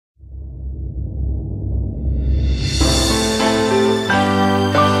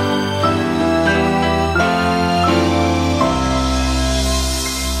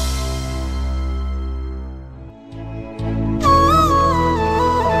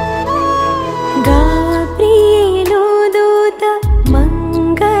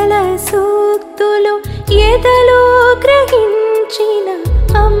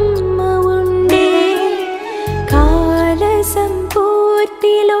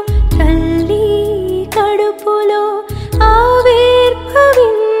కడుపులో ఆవిర్భవించిన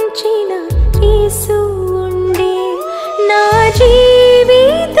యేసు ఉండే నా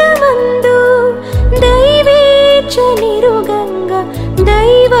జీవితమందు దైవేచ్ఛ నిరుగంగా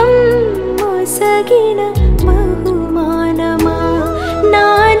దైవం మొసగిన బహుమానమా నా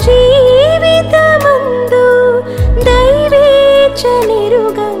జీవితమందు దైవేచ్ఛ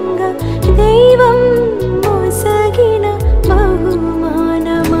నిరుగంగా దైవం మొసగిన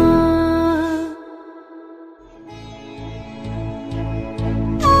బహుమానమా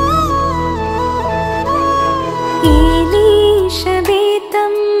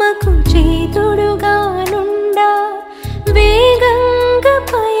ఏలీషబేతమ్మకు చేతుడుగా నుండా వేగంగా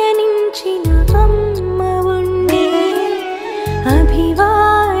పయనించిన అమ్మ ఉండే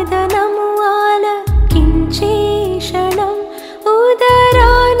అభివాదనము ఆలకించే క్షణం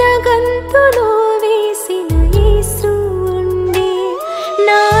ఉదరాన గంతులు వేసిన యేసు ఉండే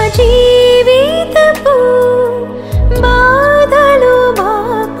నా జీవితపు బాధలు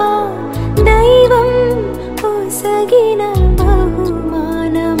బాపా దైవం ఒసగిన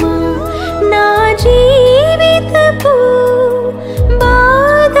బహుమానమా నా జీవితపు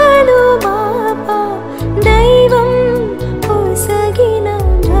బాధలు బాపా దైవం ఒసగిన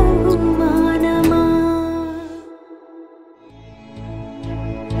బహుమానమా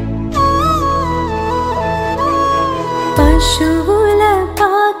పశువుల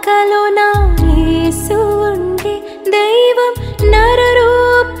పాకలో నా యేసు ఉండే దైవం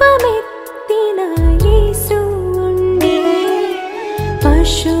నరరూపమెత్తిన యేసు ఉండే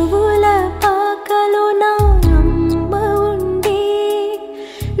పశువుల పాకలో నా అమ్మ ఉండే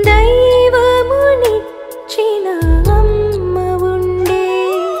దైవమునిచ్చిన అమ్మ ఉండే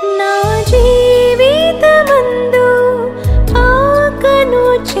నా జీవితమందు ఆకను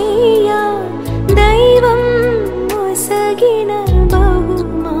చేయ దైవం మొసగిన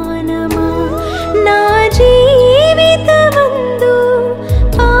బహుమానమా నా జీవితమందు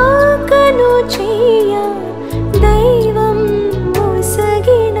ఆకను చేయ దైవం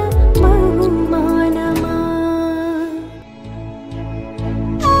మొసగిన బహుమానమా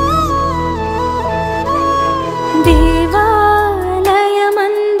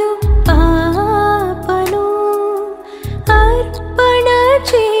దేవాలయమందు పాపను అర్పణ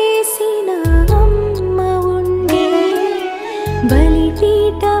చేసిన అమ్మ ఉండే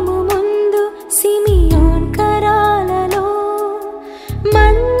బలిపీఠము ముందు సిమియోన్ కరాలలో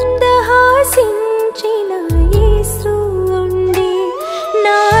మందహాసించిన యేసు ఉండే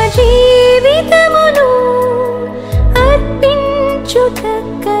నా జీవితమును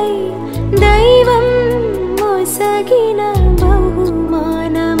అర్పించుటకై దైవం మొసగిన